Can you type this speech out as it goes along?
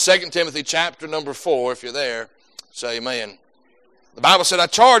2 Timothy chapter number 4, if you're there, say amen. The Bible said, I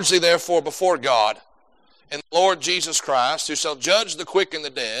charge thee therefore before God and the Lord Jesus Christ, who shall judge the quick and the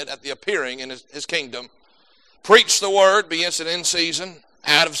dead at the appearing in his kingdom. Preach the word, be instant in season,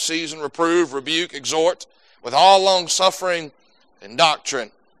 out of season, reprove, rebuke, exhort, with all long suffering and doctrine.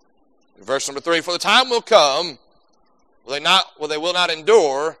 Verse number 3, for the time will come, they will not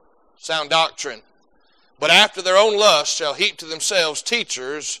endure sound doctrine, but after their own lust shall heap to themselves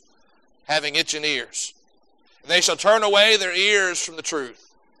teachers having itching ears. And they shall turn away their ears from the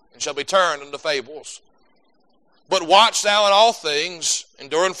truth, and shall be turned unto fables. But watch thou in all things,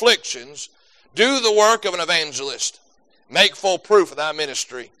 endure afflictions, do the work of an evangelist, make full proof of thy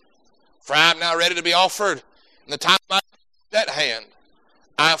ministry. For I am now ready to be offered, and the time is at hand.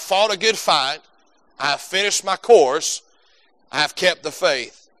 I have fought a good fight, I have finished my course, I have kept the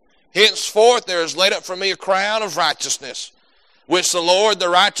faith. Henceforth there is laid up for me a crown of righteousness, which the Lord, the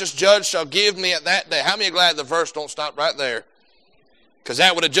righteous judge, shall give me at that day. How many are glad the verse don't stop right there? Because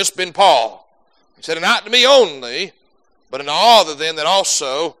that would have just been Paul. He said, and not to me only, but unto all of them that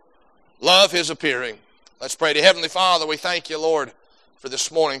also love his appearing. Let's pray. To Heavenly Father, we thank you, Lord, for this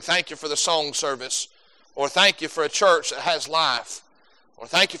morning. Thank you for the song service. Lord, thank you for a church that has life. Lord,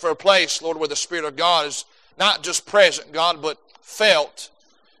 thank you for a place, Lord, where the Spirit of God is not just present, God, but felt.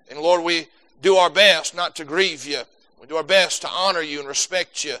 And Lord, we do our best not to grieve you. We do our best to honor you and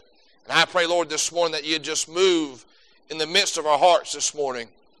respect you. And I pray, Lord, this morning that you'd just move in the midst of our hearts this morning.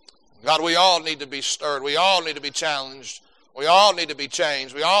 God, we all need to be stirred. We all need to be challenged. We all need to be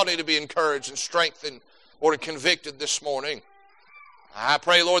changed. We all need to be encouraged and strengthened, Lord, and convicted this morning. I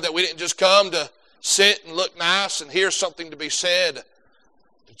pray, Lord, that we didn't just come to sit and look nice and hear something to be said,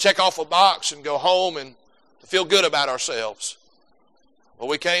 to check off a box and go home and to feel good about ourselves. But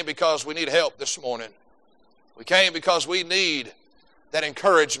we came because we need help this morning. We came because we need that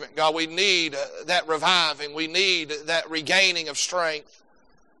encouragement, God. We need that reviving. We need that regaining of strength.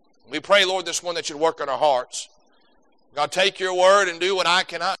 We pray, Lord, this morning that you'd work on our hearts. God, take your word and do what I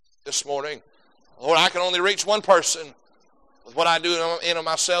cannot do this morning. Lord, I can only reach one person with what I do in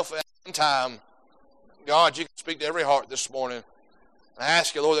myself at one time. God, you can speak to every heart this morning. I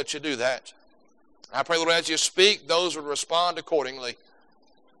ask you, Lord, that you do that. I pray, Lord, as you speak, those would respond accordingly.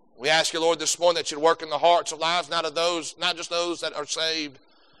 We ask you, Lord, this morning that you'd work in the hearts of lives, not just those that are saved.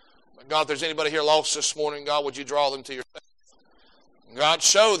 But God, if there's anybody here lost this morning, God, would you draw them to yourself? God,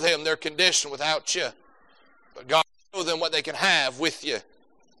 show them their condition without you. But God, show them what they can have with you.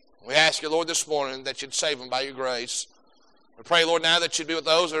 We ask you, Lord, this morning that you'd save them by your grace. We pray, Lord, now that you'd be with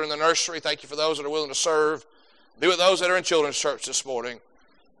those that are in the nursery. Thank you for those that are willing to serve. Be with those that are in children's church this morning.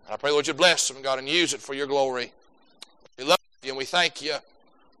 And I pray, Lord, you bless them, God, and use it for your glory. We love you and we thank you,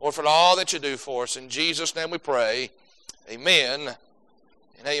 Lord, for all that you do for us. In Jesus' name we pray. Amen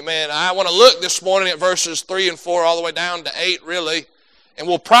and amen. I want to look this morning at verses 3 and 4 all the way down to 8, really. And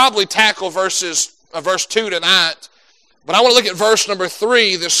we'll probably tackle verse 2 tonight. But I want to look at verse number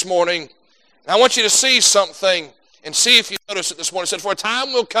 3 this morning. And I want you to see something and see if you notice it this morning. It said, for a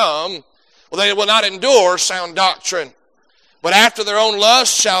time will come, they will not endure sound doctrine, but after their own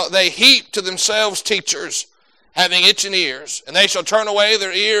lust shall they heap to themselves teachers, having itching ears. And they shall turn away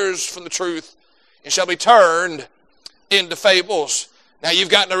their ears from the truth, and shall be turned into fables. Now you've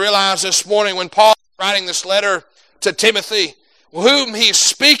got to realize this morning when Paul is writing this letter to Timothy, whom he's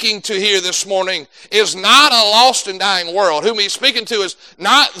speaking to here this morning is not a lost and dying world. Whom he's speaking to is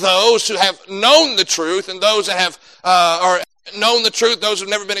not those who have known the truth and those that have known the truth, those who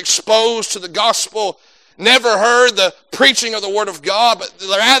have never been exposed to the gospel, never heard the preaching of the Word of God, but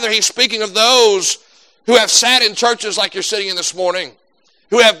rather he's speaking of those who have sat in churches like you're sitting in this morning,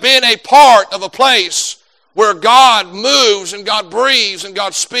 who have been a part of a place where God moves and God breathes and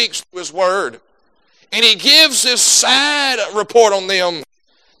God speaks through His Word. And he gives this sad report on them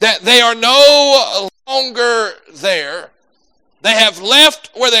that they are no longer there. They have left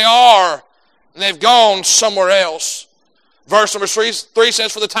where they are and they've gone somewhere else. Verse number 3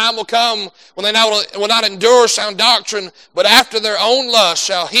 says, for the time will come when they will not endure sound doctrine, but after their own lust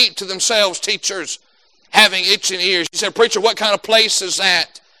shall heap to themselves teachers having itching ears. You said, preacher, what kind of place is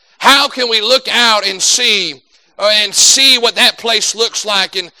that? How can we look out and see what that place looks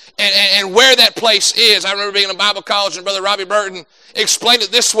like and where that place is? I remember being in Bible college and Brother Robbie Burton explained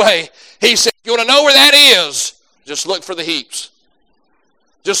it this way. He said, if you want to know where that is, just look for the heaps.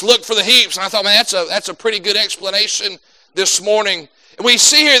 Just look for the heaps. And I thought, man, that's a pretty good explanation this morning. We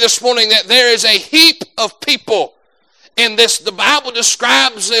see here this morning that there is a heap of people. And the Bible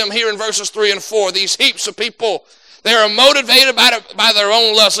describes them here in verses 3 and 4, these heaps of people They are motivated by their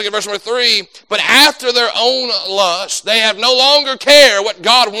own lust. Look at verse number 3. But after their own lust, they have no longer care what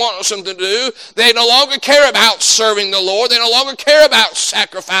God wants them to do. They no longer care about serving the Lord. They no longer care about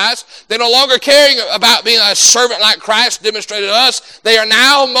sacrifice. They no longer care about being a servant like Christ demonstrated to us. They are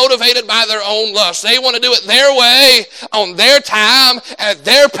now motivated by their own lust. They want to do it their way, on their time, at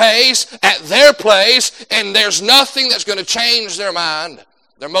their pace, at their place, and there's nothing that's going to change their mind.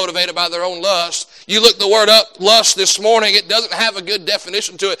 They're motivated by their own lust. You look the word up, lust, this morning. It doesn't have a good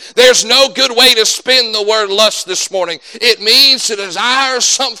definition to it. There's no good way to spin the word lust this morning. It means to desire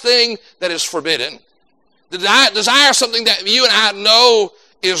something that is forbidden. To desire something that you and I know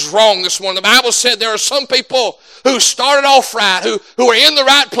is wrong this morning. The Bible said there are some people who started off right, who are in the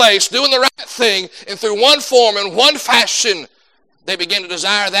right place, doing the right thing, and through one form and one fashion, they began to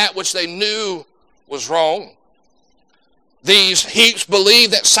desire that which they knew was wrong. These heaps believe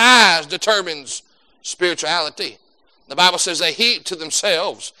that size determines spirituality. The Bible says they heap to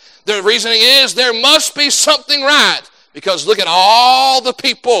themselves. Their reasoning is there must be something right, because look at all the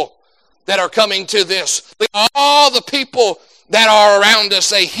people that are coming to this. Look at all the people that are around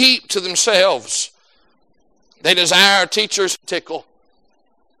us. They heap to themselves. They desire teachers to tickle.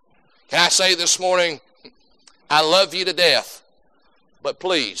 Can I say this morning, I love you to death, but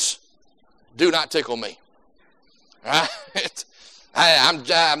please do not tickle me. Right? I'm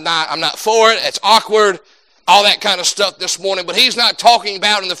not for it. It's awkward, all that kind of stuff this morning. But he's not talking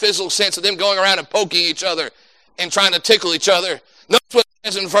about in the physical sense of them going around and poking each other and trying to tickle each other. Notice what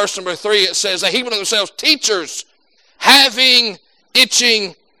it says in verse number 3. It says, they heap unto themselves teachers having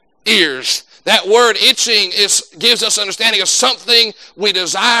itching ears. That word itching gives us understanding of something we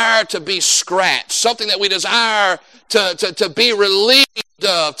desire to be scratched, something that we desire to be relieved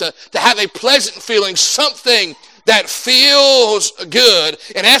of, to have a pleasant feeling, something that feels good.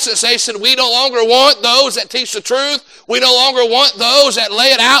 In essence, they said, we no longer want those that teach the truth. We no longer want those that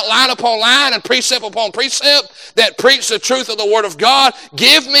lay it out line upon line and precept upon precept, that preach the truth of the Word of God.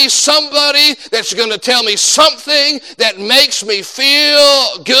 Give me somebody that's going to tell me something that makes me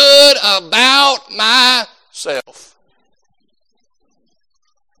feel good about myself.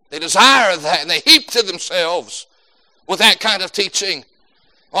 They desire that, and they heap to themselves with that kind of teaching.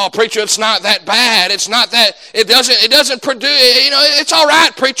 Oh, preacher, it's not that bad. It's not that, it doesn't produce, it's all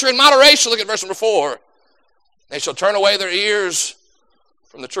right, preacher, in moderation. Look at verse number 4. They shall turn away their ears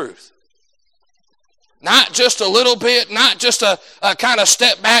from the truth. Not just a little bit, not just a kind of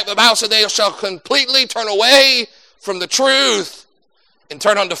step back. The Bible said they shall completely turn away from the truth and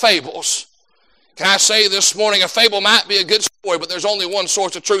turn unto fables. Can I say this morning, a fable might be a good story, but there's only one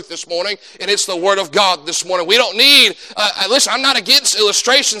source of truth this morning, and it's the Word of God this morning. We don't need, listen, I'm not against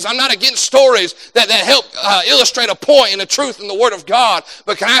illustrations. I'm not against stories that help illustrate a point and a truth in the Word of God.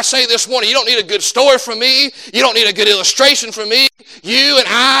 But can I say this morning, you don't need a good story from me. You don't need a good illustration from me. You and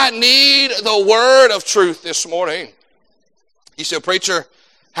I need the Word of truth this morning. You say, preacher,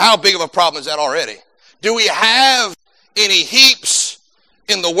 how big of a problem is that already? Do we have any heaps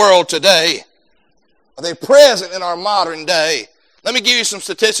in the world today? Are they present in our modern day? Let me give you some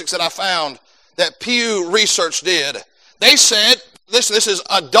statistics that I found that Pew Research did. They said, listen, this is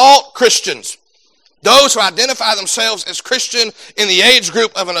adult Christians. Those who identify themselves as Christian in the age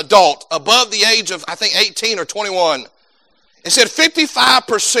group of an adult, above the age of, I think, 18 or 21. It said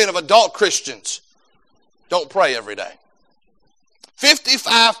 55% of adult Christians don't pray every day.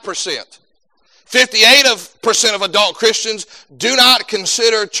 55%. 58% of adult Christians do not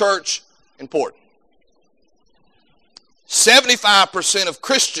consider church important. 75% of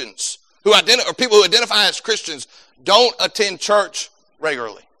Christians or people who identify as Christians don't attend church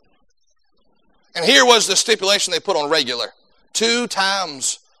regularly. And here was the stipulation they put on regular: 2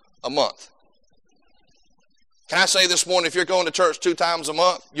 times a month. Can I say this morning, if you're going to church 2 times a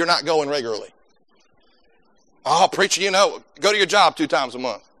month, you're not going regularly. Oh, preacher, go to your job 2 times a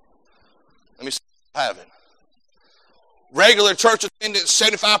month. Let me see what I have it. Regular church attendance,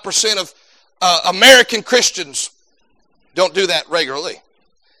 75% of American Christians don't do that regularly.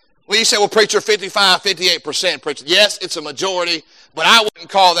 Well, you say, well, preacher, 55, 58%, preacher. Yes, it's a majority, but I wouldn't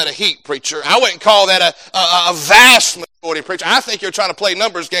call that a heap, preacher. I wouldn't call that a vast majority, preacher. I think you're trying to play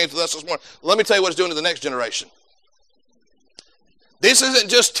numbers games with us this morning. Let me tell you what it's doing to the next generation. This isn't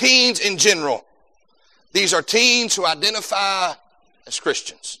just teens in general. These are teens who identify as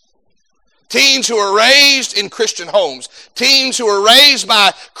Christians. Teens who are raised in Christian homes. Teens who are raised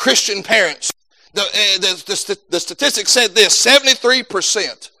by Christian parents. The statistics said this: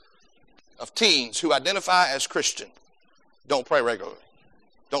 73% of teens who identify as Christian don't pray regularly,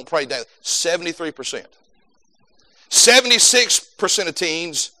 don't pray daily. 73%. 76% of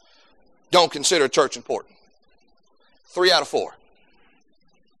teens don't consider church important. 3 out of 4.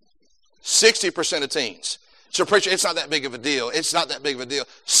 60% of teens. So preacher, it's not that big of a deal. It's not that big of a deal.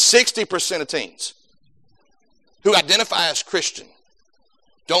 60% of teens who identify as Christian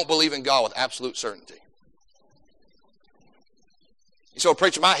don't believe in God with absolute certainty. So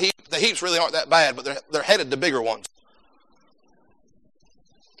preacher, the heaps really aren't that bad, but they're headed to bigger ones.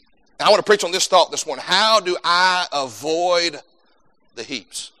 Now, I want to preach on this thought this morning. How do I avoid the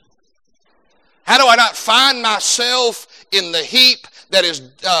heaps? How do I not find myself in the heap that is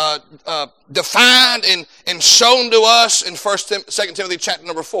defined and shown to us in 2 Timothy chapter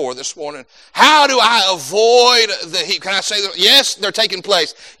number 4 this morning? How do I avoid the heap? Can I say that? Yes, they're taking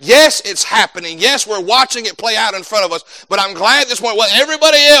place. Yes, it's happening. Yes, we're watching it play out in front of us. But I'm glad this morning, while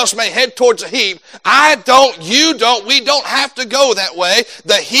everybody else may head towards a heap, I don't, you don't, we don't have to go that way.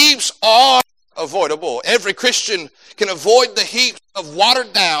 The heaps are avoidable. Every Christian can avoid the heaps of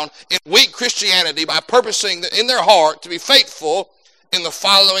watered down and weak Christianity by purposing in their heart to be faithful in the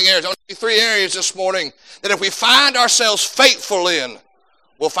following areas. I want to give you 3 areas this morning that if we find ourselves faithful in,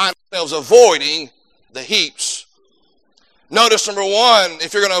 we'll find ourselves avoiding the heaps. Notice number 1,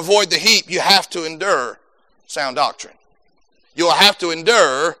 if you're going to avoid the heap, you have to endure sound doctrine. You'll have to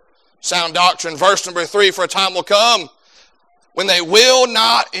endure sound doctrine. Verse number 3, for a time will come when they will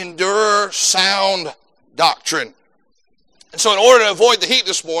not endure sound doctrine. And so in order to avoid the heap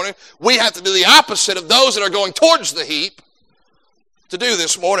this morning, we have to do the opposite of those that are going towards the heap to do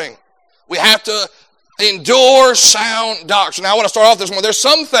this morning. We have to endure sound doctrine. Now I want to start off this morning. There's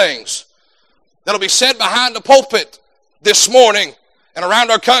some things that'll be said behind the pulpit this morning and around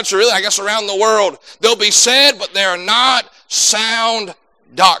our country, really, I guess around the world. They'll be said, but they are not sound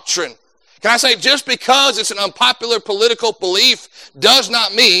doctrine. Can I say, just because it's an unpopular political belief does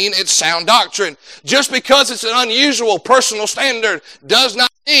not mean it's sound doctrine. Just because it's an unusual personal standard does not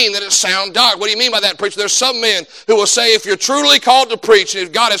mean that it's sound doctrine. What do you mean by that, preacher? There's some men who will say, if you're truly called to preach, and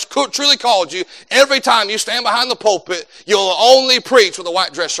if God has truly called you, every time you stand behind the pulpit, you'll only preach with a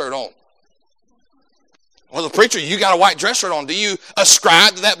white dress shirt on. Well, the preacher, you got a white dress shirt on. Do you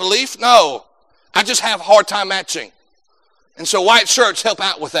ascribe to that belief? No. I just have a hard time matching. And so white shirts help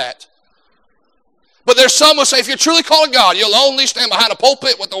out with that. But there's some who say, if you're truly called to God, you'll only stand behind a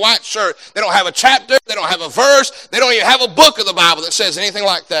pulpit with a white shirt. They don't have a chapter. They don't have a verse. They don't even have a book of the Bible that says anything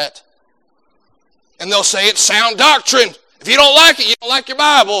like that. And they'll say it's sound doctrine. If you don't like it, you don't like your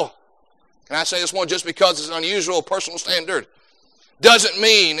Bible. Can I say this one? Just because it's an unusual personal standard doesn't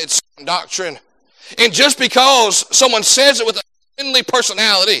mean it's sound doctrine. And just because someone says it with a friendly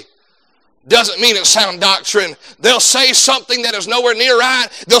personality doesn't mean it's sound doctrine. They'll say something that is nowhere near right.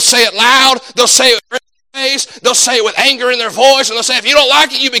 They'll say it loud. They'll say it with face. They'll say it with anger in their voice. And they'll say, if you don't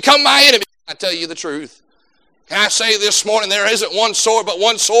like it, you become my enemy. I tell you the truth. Can I say this morning, there isn't one source, but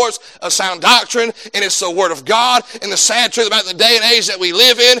one source of sound doctrine, and it's the Word of God. And the sad truth about the day and age that we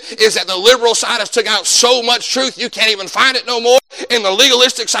live in is that the liberal side has took out so much truth, you can't even find it no more. And the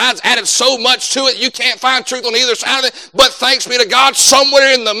legalistic side's added so much to it, you can't find truth on either side of it. But thanks be to God,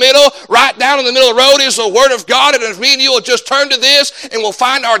 somewhere in the middle, right down in the middle of the road is the Word of God. And if me and you will just turn to this, and we'll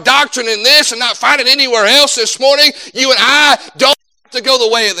find our doctrine in this and not find it anywhere else this morning, you and I don't have to go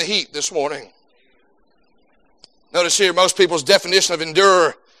the way of the heat this morning. Notice here, most people's definition of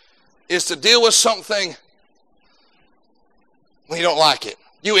endure is to deal with something when you don't like it.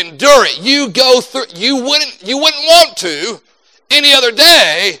 You endure it. You go through. You wouldn't want to any other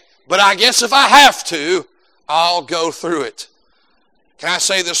day, but I guess if I have to, I'll go through it. Can I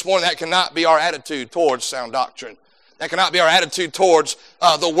say this morning, that cannot be our attitude towards sound doctrine. That cannot be our attitude towards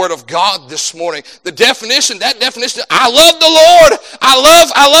the Word of God this morning. That definition, I love the Lord.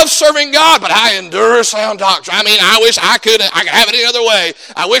 I love serving God, but I endure sound doctrine. I mean, I wish I could have it any other way.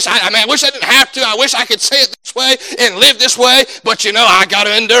 I wish I didn't have to. I wish I could say it this way and live this way, but you know, I got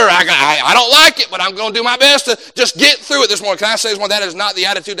to endure. I don't like it, but I'm going to do my best to just get through it this morning. Can I say this morning, that is not the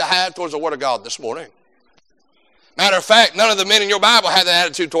attitude to have towards the Word of God this morning. Matter of fact, none of the men in your Bible had that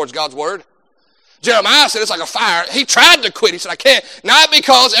attitude towards God's Word. Jeremiah said it's like a fire. He tried to quit. He said, I can't. Not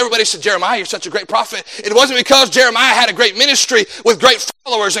because everybody said, Jeremiah, you're such a great prophet. It wasn't because Jeremiah had a great ministry with great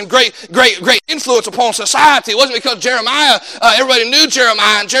followers and great influence upon society. It wasn't because Jeremiah, everybody knew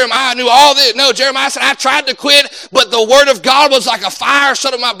Jeremiah and Jeremiah knew all this. No, Jeremiah said, I tried to quit, but the Word of God was like a fire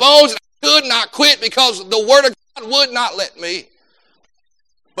shut in my bones, and I could not quit because the Word of God would not let me.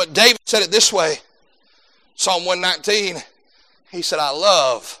 But David said it this way, Psalm 119, he said, I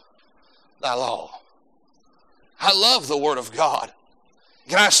love thy law. I love the Word of God.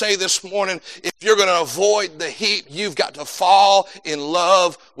 Can I say this morning, if you're going to avoid the heat, you've got to fall in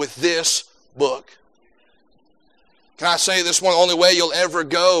love with this book. Can I say this one? The only way you'll ever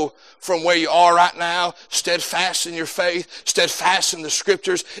go from where you are right now, steadfast in your faith, steadfast in the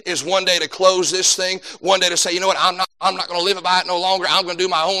Scriptures, is one day to close this thing, one day to say, you know what, I'm not going to live by it no longer. I'm going to do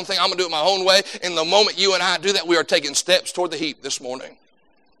my own thing. I'm going to do it my own way. And the moment you and I do that, we are taking steps toward the heap this morning.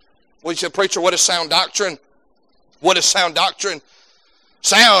 Well, you said, preacher, what is sound doctrine? What is sound doctrine?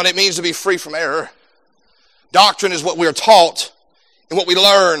 Sound, it means to be free from error. Doctrine is what we are taught and what we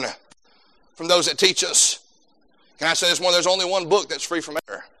learn from those that teach us. Can I say this morning? There's only one book that's free from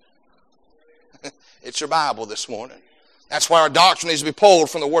error. It's your Bible this morning. That's why our doctrine needs to be pulled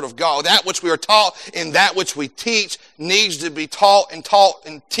from the Word of God. That which we are taught and that which we teach needs to be taught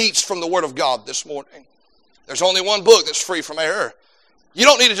and teach from the Word of God this morning. There's only one book that's free from error. You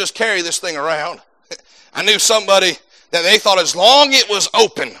don't need to just carry this thing around. I knew somebody that they thought as long as it was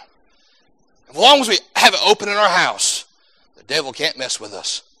open, as long as we have it open in our house, the devil can't mess with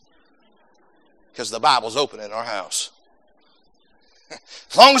us. Because the Bible's open in our house.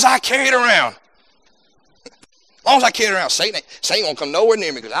 As long as I carry it around. As long as I carry it around, Satan won't come nowhere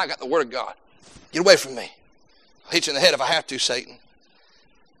near me because I got the Word of God. Get away from me. I'll hit you in the head if I have to, Satan.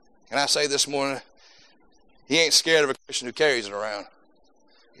 And I say this morning, he ain't scared of a Christian who carries it around.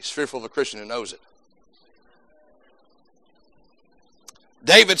 He's fearful of a Christian who knows it.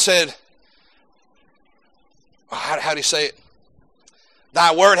 David said, how did he say it?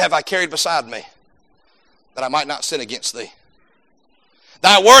 Thy word have I carried beside me, that I might not sin against thee.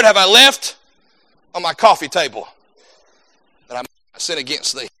 Thy word have I left on my coffee table, that I might not sin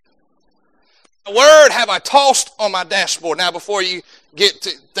against thee. Thy word have I tossed on my dashboard. Now, before you get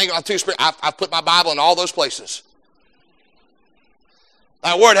to think on two spirit, I've put my Bible in all those places.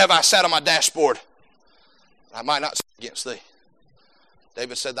 Thy word have I sat on my dashboard, that I might not sin against thee.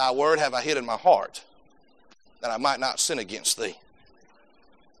 David said, thy word have I hid in my heart, that I might not sin against thee.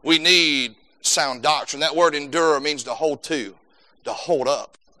 We need sound doctrine. That word endure means to hold to hold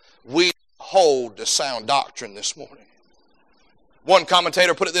up. We hold to sound doctrine this morning. One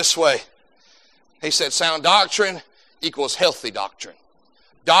commentator put it this way. He said, sound doctrine equals healthy doctrine.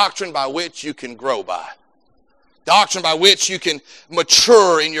 Doctrine by which you can grow by. Doctrine by which you can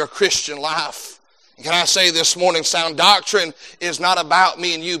mature in your Christian life. And can I say this morning, sound doctrine is not about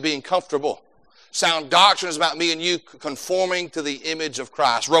me and you being comfortable. Sound doctrine is about me and you conforming to the image of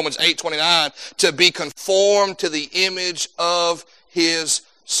Christ. Romans 8:29, to be conformed to the image of His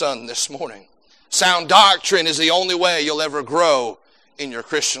Son this morning. Sound doctrine is the only way you'll ever grow in your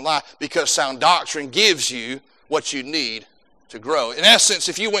Christian life, because sound doctrine gives you what you need to grow. In essence,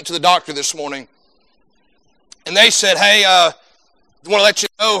 if you went to the doctor this morning and they said, hey, I want to let you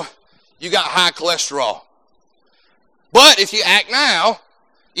know you got high cholesterol. But if you act now,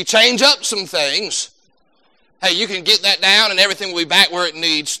 you change up some things, hey, you can get that down and everything will be back where it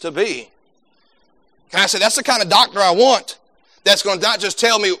needs to be. Can I say that's the kind of doctor I want, that's going to not just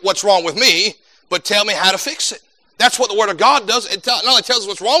tell me what's wrong with me, but tell me how to fix it. That's what the Word of God does. It not only tells us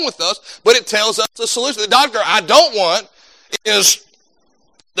what's wrong with us, but it tells us the solution. The doctor I don't want is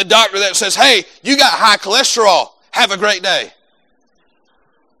the doctor that says, hey, you got high cholesterol. Have a great day.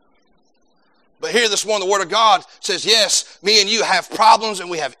 But here this morning, the Word of God says, yes, me and you have problems and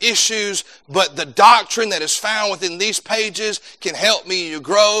we have issues, but the doctrine that is found within these pages can help me to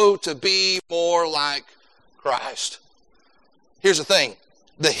grow to be more like Christ. Here's the thing.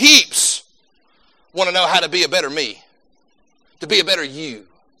 The heaps want to know how to be a better me, to be a better you,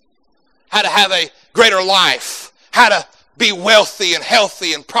 how to have a greater life, how to be wealthy and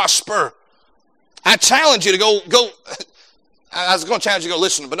healthy and prosper. I challenge you to go. I was going to challenge you to go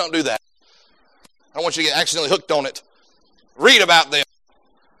listen, but don't do that. I don't want you to get accidentally hooked on it. Read about them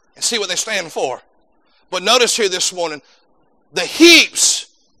and see what they stand for. But notice here this morning, the heaps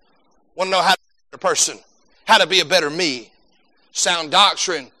want to know how to be a better person, how to be a better me. Sound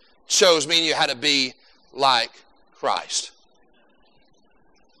doctrine shows me and you how to be like Christ.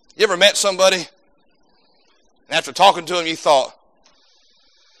 You ever met somebody and after talking to them you thought,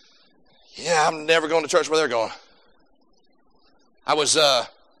 yeah, I'm never going to church where they're going. I was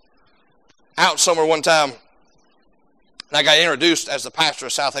out somewhere one time, and I got introduced as the pastor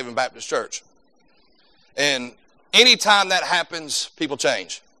of South Haven Baptist Church. And anytime that happens, people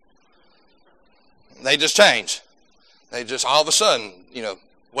change. They just change. They just all of a sudden,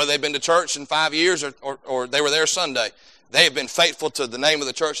 whether they've been to church in 5 years or they were there Sunday, they have been faithful to the name of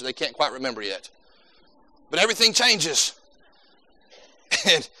the church that they can't quite remember yet. But everything changes.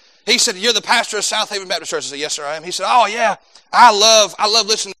 And he said, you're the pastor of South Haven Baptist Church. I said, yes, sir, I am. He said, oh, yeah, I love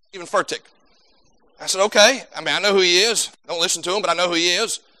listening to Stephen Furtick. I said, okay. I know who he is. Don't listen to him, but I know who he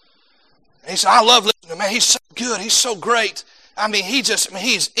is. And he said, I love listening to him. Man, he's so good. He's so great.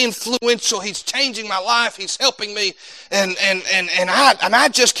 he's influential. He's changing my life. He's helping me. And I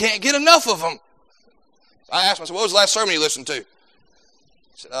just can't get enough of him. I asked myself, what was the last sermon you listened to? He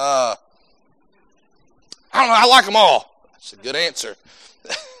said, I don't know. I like them all. That's a good answer.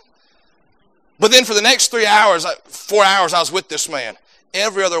 But then for the next 4 hours, I was with this man.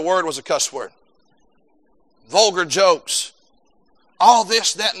 Every other word was a cuss word. Vulgar jokes. All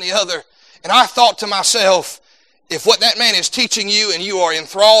this, that, and the other. And I thought to myself, if what that man is teaching you and you are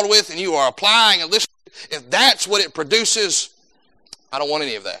enthralled with and you are applying and listening, if that's what it produces, I don't want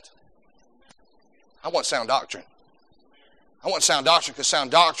any of that. I want sound doctrine. I want sound doctrine because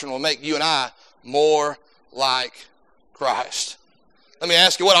sound doctrine will make you and I more like Christ. Let me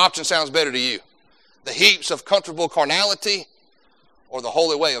ask you, what option sounds better to you? The heaps of comfortable carnality or the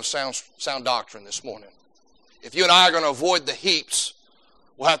holy way of sound doctrine this morning? If you and I are going to avoid the heaps,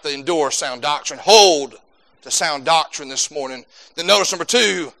 we'll have to endure sound doctrine. Hold to sound doctrine this morning. Then notice number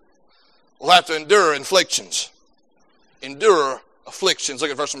 2, we'll have to endure afflictions. Endure afflictions. Look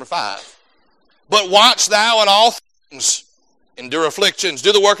at verse number 5. But watch thou in all things, endure afflictions,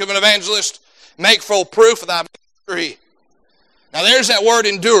 do the work of an evangelist, make full proof of thy ministry. Now there's that word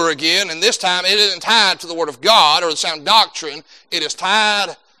endure again, and this time it isn't tied to the word of God or the sound doctrine. It is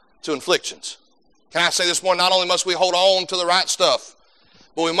tied to afflictions. Can I say this morning, not only must we hold on to the right stuff,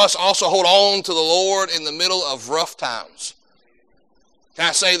 but we must also hold on to the Lord in the middle of rough times. Can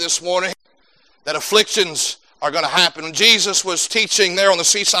I say this morning that afflictions are going to happen? When Jesus was teaching there on the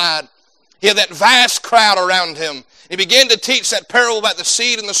seaside, he had that vast crowd around him. He began to teach that parable about the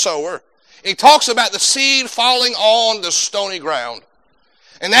seed and the sower. He talks about the seed falling on the stony ground.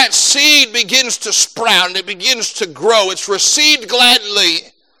 And that seed begins to sprout and it begins to grow. It's received gladly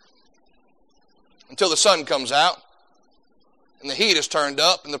until the sun comes out and the heat is turned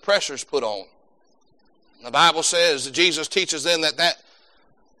up and the pressure is put on. And the Bible says that Jesus teaches then that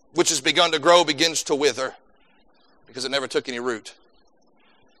which has begun to grow begins to wither because it never took any root.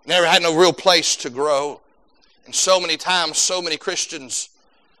 Never had no real place to grow. And so many times, so many Christians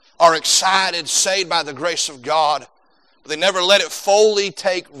are excited, saved by the grace of God, but they never let it fully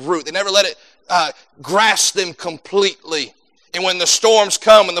take root. They never let it grasp them completely. And when the storms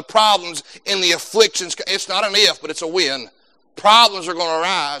come and the problems and the afflictions, it's not an if, but it's a when. Problems are going to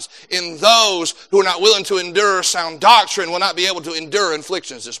arise, and those who are not willing to endure sound doctrine will not be able to endure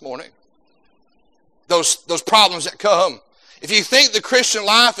afflictions this morning. Those problems that come. If you think the Christian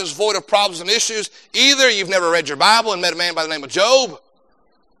life is void of problems and issues, either you've never read your Bible and met a man by the name of Job,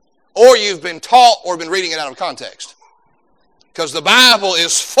 or you've been taught or been reading it out of context. Because the Bible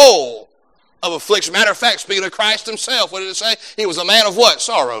is full of affliction. Matter of fact, speaking of Christ himself, what did it say? He was a man of what?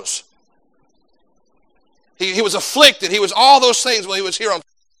 Sorrows. He was afflicted. He was all those things while he was here on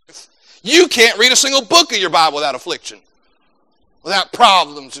earth. You can't read a single book of your Bible without affliction, without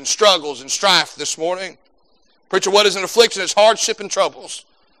problems and struggles and strife this morning. Preacher, what is an affliction? It's hardship and troubles.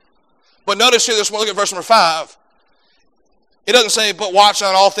 But notice here this morning, look at verse number 5. It doesn't say, but watch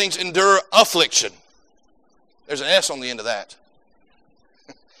on all things, endure affliction. There's an S on the end of that.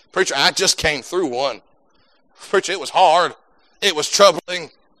 Preacher, I just came through one. Preacher, it was hard. It was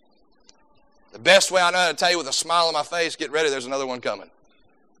troubling. The best way I know how to tell you with a smile on my face, get ready, there's another one coming.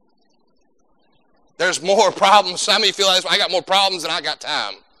 There's more problems. Some of you feel like I got more problems than I got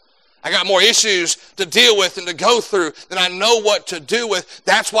time. I got more issues to deal with and to go through than I know what to do with.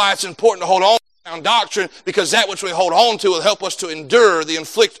 That's why it's important to hold on to sound doctrine, because that which we hold on to will help us to endure the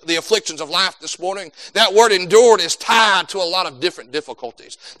afflictions of life this morning. That word endured is tied to a lot of different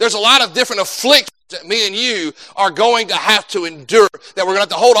difficulties. There's a lot of different afflictions that me and you are going to have to endure, that we're going to have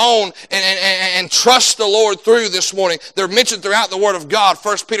to hold on and trust the Lord through this morning. They're mentioned throughout the Word of God.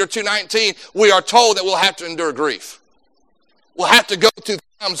 1 Peter 2:19, we are told that we'll have to endure grief. We'll have to go through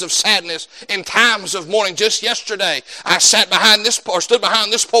times of sadness and times of mourning. Just yesterday, I stood behind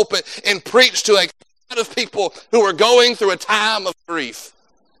this pulpit and preached to a crowd of people who were going through a time of grief.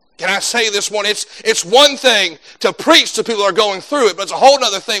 Can I say this morning, it's one thing to preach to people who are going through it, but it's a whole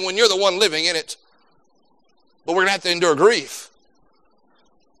other thing when you're the one living in it. But we're going to have to endure grief.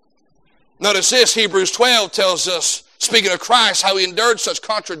 Notice this, Hebrews 12 tells us, speaking of Christ, how he endured such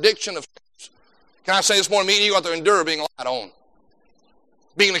contradiction of things. Can I say this morning, me and you have to endure being lied on.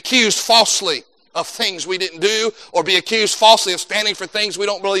 Being accused falsely of things we didn't do, or be accused falsely of standing for things we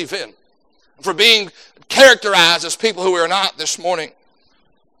don't believe in. For being characterized as people who we are not this morning.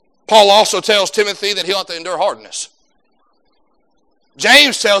 Paul also tells Timothy that he'll have to endure hardness.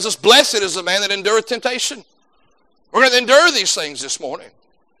 James tells us, blessed is the man that endureth temptation. We're going to endure these things this morning.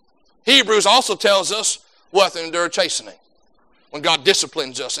 Hebrews also tells us we'll have to endure chastening. When God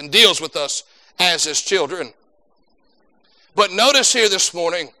disciplines us and deals with us as his children. But notice here this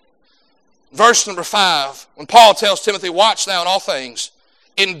morning, verse number 5, when Paul tells Timothy, watch thou in all things,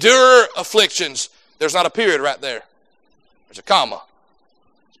 endure afflictions. There's not a period right there. There's a comma.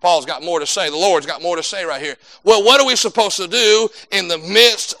 Paul's got more to say. The Lord's got more to say right here. Well, what are we supposed to do in the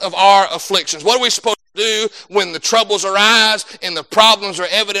midst of our afflictions? What are we supposed to do when the troubles arise and the problems are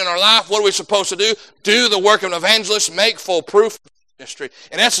evident in our life? What are we supposed to do? Do the work of an evangelist, make full proof of ministry.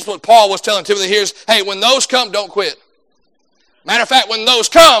 And that's just what Paul was telling Timothy here is, hey, when those come, don't quit. Matter of fact, when those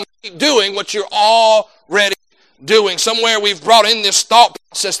come, keep doing what you're already doing. Somewhere we've brought in this thought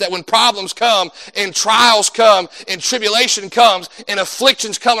process that when problems come and trials come and tribulation comes and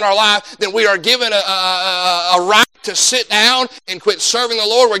afflictions come in our life, then we are given a right to sit down and quit serving the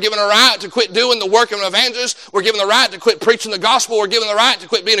Lord. We're given a right to quit doing the work of an evangelist. We're given the right to quit preaching the gospel. We're given the right to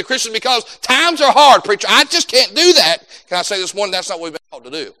quit being a Christian because times are hard, preacher. I just can't do that. Can I say this morning, that's not what we've been taught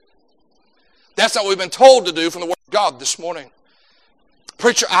to do. That's not what we've been told to do from the Word of God this morning.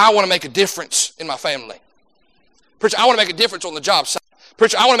 Preacher, I want to make a difference in my family. Preacher, I want to make a difference on the job site.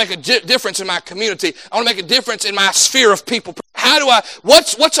 Preacher, I want to make a difference in my community. I want to make a difference in my sphere of people.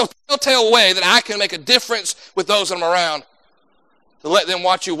 What's a telltale way that I can make a difference with those that I'm around? To let them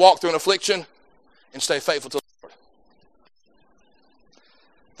watch you walk through an affliction and stay faithful to the Lord.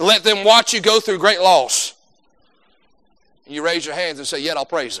 To let them watch you go through great loss. And you raise your hands and say, yet I'll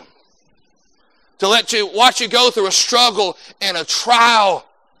praise Him. To watch you go through a struggle and a trial,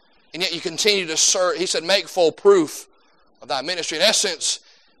 and yet you continue to serve. He said, make full proof of thy ministry. In essence,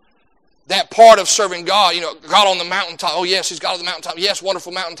 that part of serving God, God on the mountaintop. Oh, yes, He's God on the mountaintop. Yes,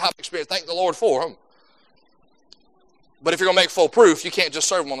 wonderful mountaintop experience. Thank the Lord for Him. But if you're going to make full proof, you can't just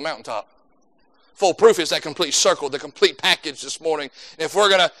serve Him on the mountaintop. Full proof is that complete circle, the complete package this morning. And if we're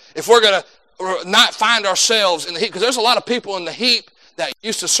gonna not find ourselves in the heat, because there's a lot of people in the heat that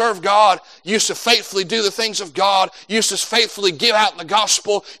used to serve God, used to faithfully do the things of God, used to faithfully give out the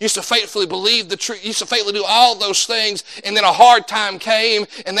gospel, used to faithfully believe the truth, used to faithfully do all those things, and then a hard time came,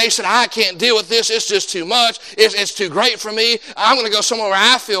 and they said, I can't deal with this, it's just too much, it's too great for me, I'm going to go somewhere where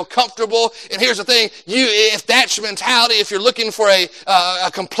I feel comfortable. And here's the thing, if that's your mentality, if you're looking for a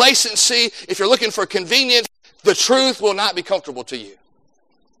complacency, if you're looking for convenience, the truth will not be comfortable to you.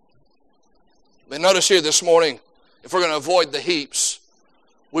 But notice here this morning, if we're going to avoid the heaps,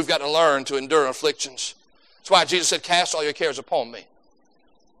 we've got to learn to endure afflictions. That's why Jesus said, cast all your cares upon me.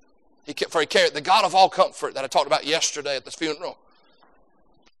 For he cared, the God of all comfort that I talked about yesterday at this funeral.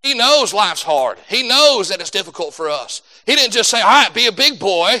 He knows life's hard. He knows that it's difficult for us. He didn't just say, all right, be a big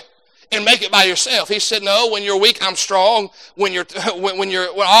boy and make it by yourself. He said, no, when you're weak, I'm strong. When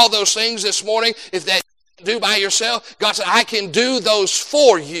all those things this morning, if that you do by yourself, God said, I can do those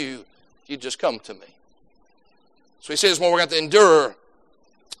for you. You just come to me. So he says, well, we're going to endure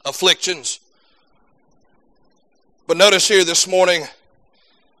afflictions. But notice here this morning,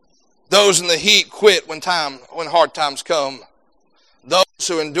 those in the heat quit when hard times come. Those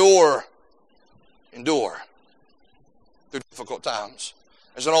who endure through difficult times.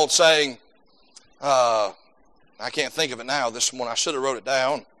 There's an old saying, I can't think of it now this morning. I should have wrote it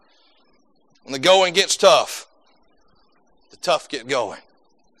down. When the going gets tough, the tough get going.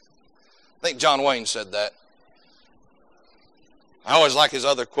 I think John Wayne said that. I always like his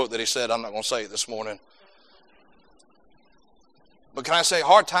other quote that he said. I'm not going to say it this morning. But can I say,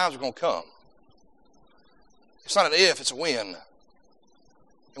 hard times are going to come. It's not an if, it's a when. And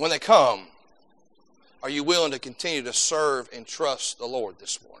when they come, are you willing to continue to serve and trust the Lord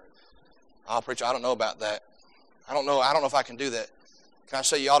this morning? Oh, preacher, I don't know about that. I don't know if I can do that. Can I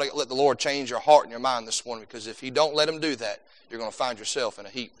say you ought to let the Lord change your heart and your mind this morning? Because if you don't let Him do that, you're going to find yourself in a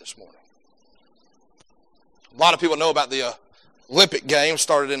heap this morning. A lot of people know about the Olympic Games,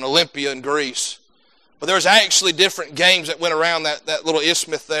 started in Olympia in Greece. But there's actually different games that went around that little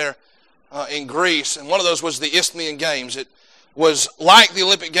isthmus there in Greece. And one of those was the Isthmian Games. It was like the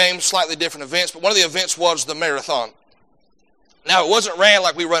Olympic Games, slightly different events. But one of the events was the marathon. Now, it wasn't ran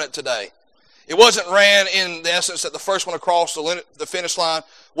like we run it today. It wasn't ran in the essence that the first one across the finish line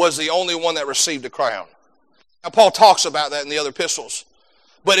was the only one that received a crown. Now, Paul talks about that in the other epistles.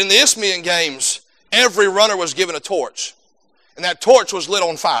 But in the Isthmian Games, every runner was given a torch. And that torch was lit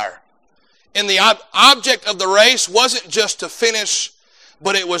on fire. And the object of the race wasn't just to finish,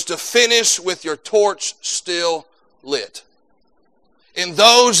 but it was to finish with your torch still lit. And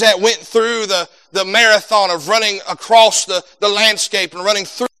those that went through the marathon of running across the landscape and running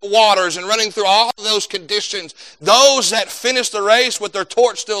through the waters and running through all of those conditions, those that finished the race with their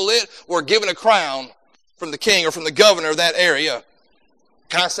torch still lit were given a crown from the king or from the governor of that area.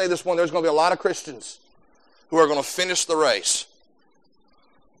 Can I say this one? There's going to be a lot of Christians who are going to finish the race,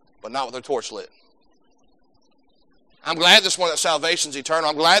 but not with their torch lit. I'm glad this morning that salvation's eternal.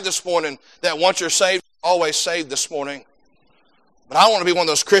 I'm glad this morning that once you're saved, you're always saved this morning. But I don't want to be one of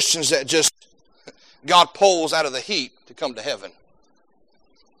those Christians that just God pulls out of the heat to come to heaven.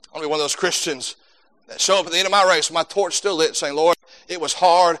 I want to be one of those Christians that show up at the end of my race with my torch still lit saying, Lord, it was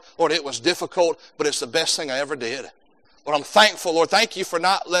hard. Lord, it was difficult, but it's the best thing I ever did. Lord, I'm thankful. Lord, thank you for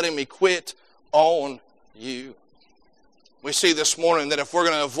not letting me quit on you. We see this morning that if we're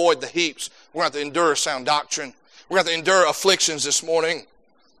going to avoid the heaps, we're going to have to endure sound doctrine. We're going to have to endure afflictions this morning.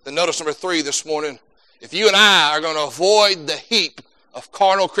 Then notice number 3 this morning. If you and I are going to avoid the heap of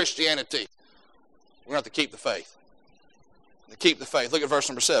carnal Christianity, we're going to have to keep the faith. To keep the faith. Look at verse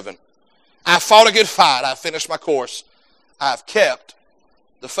number 7. I fought a good fight. I finished my course. I've kept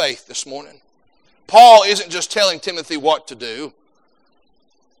the faith this morning. Paul isn't just telling Timothy what to do.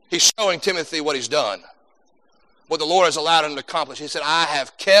 He's showing Timothy what he's done. What the Lord has allowed him to accomplish. He said, I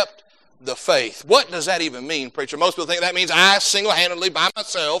have kept the faith. What does that even mean, preacher? Most people think that means I single-handedly, by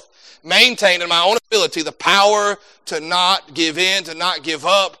myself, maintained in my own ability the power to not give in, to not give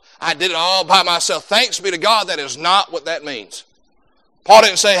up. I did it all by myself. Thanks be to God, that is not what that means. Paul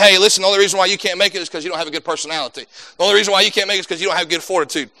didn't say, hey, listen, the only reason why you can't make it is because you don't have a good personality. The only reason why you can't make it is because you don't have good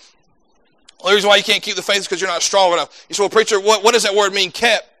fortitude. The only reason why you can't keep the faith is because you're not strong enough. You say, well, preacher, what does that word mean,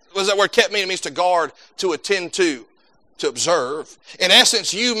 kept? What does that word kept mean? It means to guard, to attend to observe. In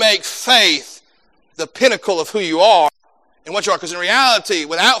essence, you make faith the pinnacle of who you are and what you are. Because in reality,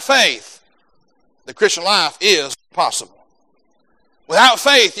 without faith, the Christian life is impossible. Without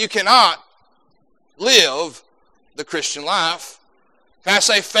faith, you cannot live the Christian life. Can I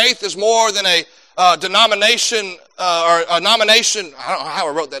say faith is more than a denomination or a nomination? I don't know how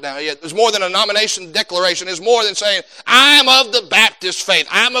I wrote that down yet. It's more than a nomination declaration. It's more than saying, I'm of the Baptist faith.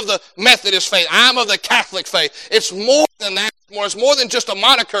 I'm of the Methodist faith. I'm of the Catholic faith. It's more than that. It's more than just a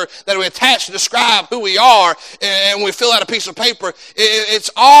moniker that we attach to describe who we are and we fill out a piece of paper.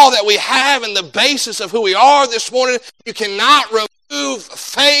 It's all that we have in the basis of who we are this morning. You cannot remove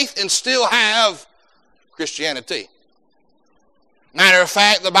faith and still have Christianity. Matter of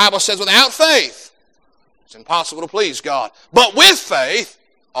fact, the Bible says without faith, it's impossible to please God. But with faith,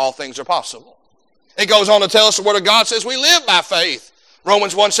 all things are possible. It goes on to tell us the Word of God says we live by faith.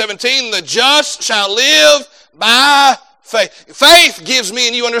 Romans 1:17, the just shall live by faith. Faith gives me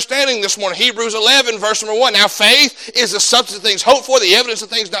and you understanding this morning. Hebrews 11, verse number 1. Now faith is the substance of things hoped for, the evidence of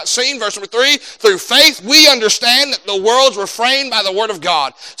things not seen. Verse number 3. Through faith we understand that the worlds were framed by the word of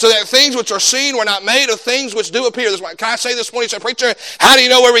God, so that things which are seen were not made of things which do appear. Can I say this morning? You say, preacher, how do you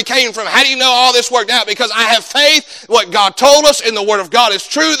know where we came from? How do you know all this worked out? Because I have faith. What God told us in the Word of God is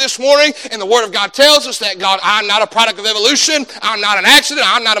true this morning, and the Word of God tells us that I'm not a product of evolution. I'm not an accident.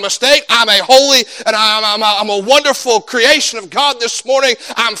 I'm not a mistake. I'm a holy and I'm a wonderful creation of God this morning.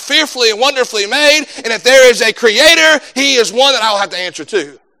 I'm fearfully and wonderfully made, and if there is a creator, he is one that I'll have to answer to.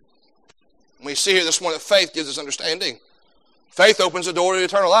 And we see here this morning that faith gives us understanding. Faith opens the door to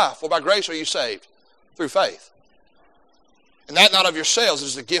eternal life. For by grace are you saved through faith. And that not of yourselves, it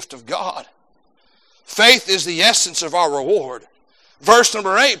is the gift of God. Faith is the essence of our reward. Verse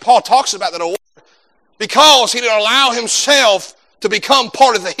number 8, Paul talks about that award because he didn't allow himself to become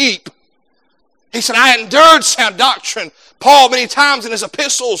part of the heap. He said, I endured sound doctrine. Paul, many times in his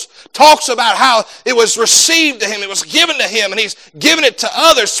epistles, talks about how it was received to him, it was given to him, and he's given it to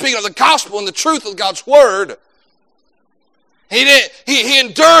others, speaking of the gospel and the truth of God's word. He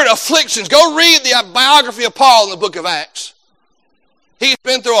endured afflictions. Go read the biography of Paul in the book of Acts. He's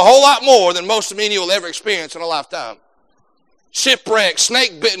been through a whole lot more than most of me and you will ever experience in a lifetime. Shipwrecked,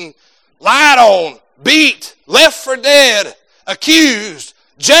 snake bitten, lied on, beat, left for dead, accused,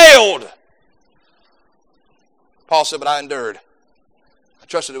 jailed. Paul said, but I endured. I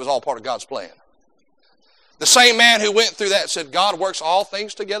trusted it was all part of God's plan. The same man who went through that said, God works all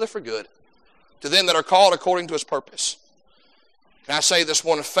things together for good to them that are called according to his purpose. Can I say this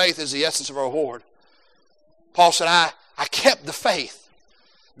morning, faith is the essence of our reward. Paul said, I kept the faith.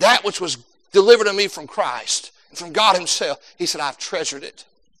 That which was delivered to me from Christ and from God himself. He said, I've treasured it.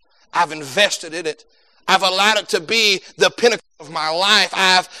 I've invested in it. I've allowed it to be the pinnacle of my life.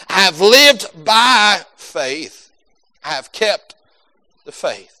 I've lived by faith. I have kept the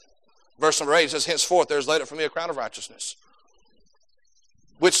faith. Verse number 8 says, henceforth there is laid up for me a crown of righteousness,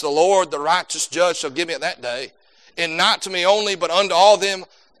 which the Lord, the righteous judge, shall give me at that day, and not to me only, but unto all them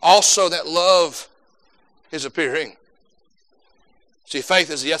also that love his appearing. See,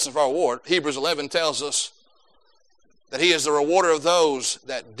 faith is the essence of our reward. Hebrews 11 tells us that he is the rewarder of those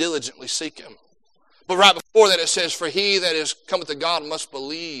that diligently seek him. But right before that it says, for he that is cometh to God must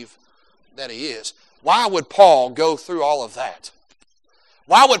believe that he is. Why would Paul go through all of that?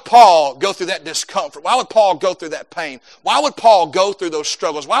 Why would Paul go through that discomfort? Why would Paul go through that pain? Why would Paul go through those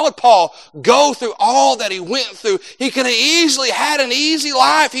struggles? Why would Paul go through all that he went through? He could have easily had an easy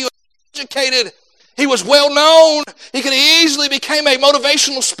life. He was educated. He was well known. He could have easily became a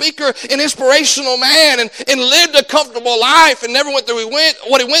motivational speaker, an inspirational man, and lived a comfortable life and never went through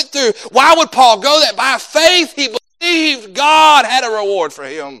what he went through. Why would Paul go that? By faith, he believed God had a reward for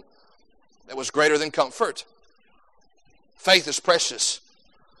him that was greater than comfort. Faith is precious.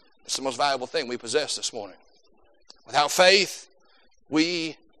 It's the most valuable thing we possess this morning. Without faith,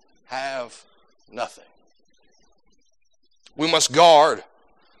 we have nothing. We must guard.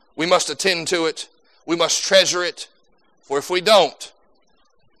 We must attend to it. We must treasure it. For if we don't,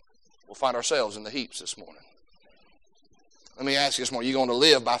 we'll find ourselves in the heaps this morning. Let me ask you this morning, are you going to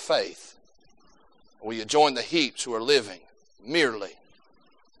live by faith? Or will you join the heaps who are living merely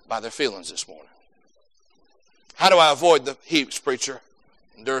by their feelings this morning? How do I avoid the heaps, preacher?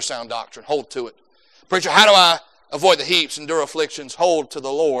 Endure sound doctrine. Hold to it. Preacher, how do I avoid the heaps? Endure afflictions. Hold to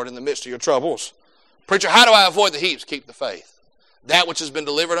the Lord in the midst of your troubles. Preacher, how do I avoid the heaps? Keep the faith. That which has been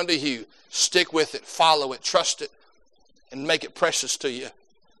delivered unto you, stick with it, follow it, trust it, and make it precious to you.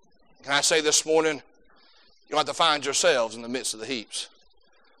 Can I say this morning, you don't have to find yourselves in the midst of the heaps.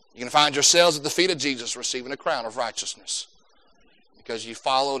 You can find yourselves at the feet of Jesus receiving a crown of righteousness because you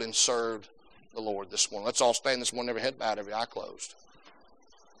followed and served the Lord this morning. Let's all stand this morning, every head bowed, every eye closed.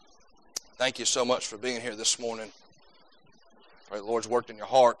 Thank you so much for being here this morning. Pray the Lord's worked in your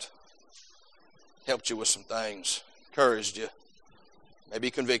heart, helped you with some things, encouraged you, maybe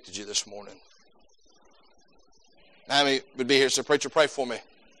convicted you this morning. Now, I would be here and say, preacher, pray for me,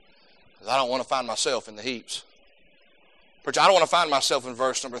 because I don't want to find myself in the heaps. Preacher, I don't want to find myself in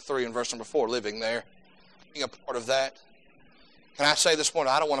verse number 3 and verse number 4 living there, being a part of that. Can I say this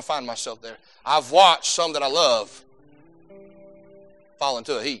morning, I don't want to find myself there. I've watched some that I love fall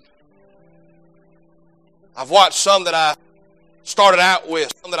into a heap. I've watched some that I started out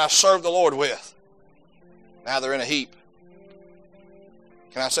with, some that I served the Lord with. Now they're in a heap.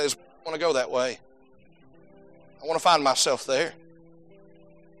 Can I say this? I want to go that way. I want to find myself there.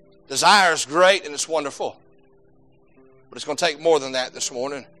 Desire is great and it's wonderful. But it's going to take more than that this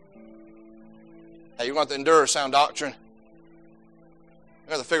morning. Hey, you're going to have to endure sound doctrine.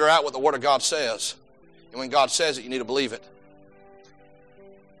 You have to figure out what the Word of God says. And when God says it, you need to believe it.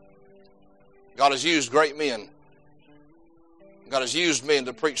 God has used great men. God has used men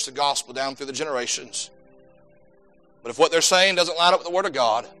to preach the gospel down through the generations. But if what they're saying doesn't line up with the Word of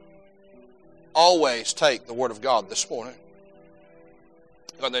God, always take the Word of God this morning.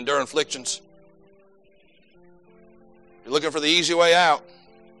 You're going to endure afflictions. You're looking for the easy way out.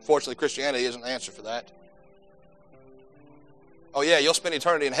 Fortunately, Christianity isn't the answer for that. Oh yeah, you'll spend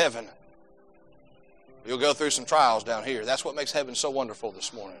eternity in heaven. You'll go through some trials down here. That's what makes heaven so wonderful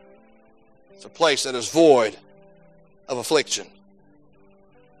this morning. It's a place that is void of affliction.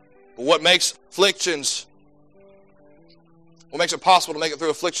 But what makes afflictions, what makes it possible to make it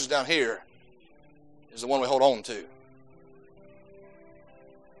through afflictions down here is the one we hold on to.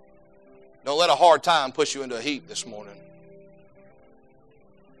 Don't let a hard time push you into a heap this morning.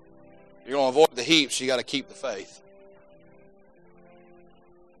 If you're going to avoid the heaps, you got to keep the faith.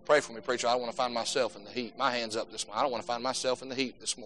 Pray for me, preacher. I don't want to find myself in the heap. My hand's up this morning. I don't want to find myself in the heap this morning.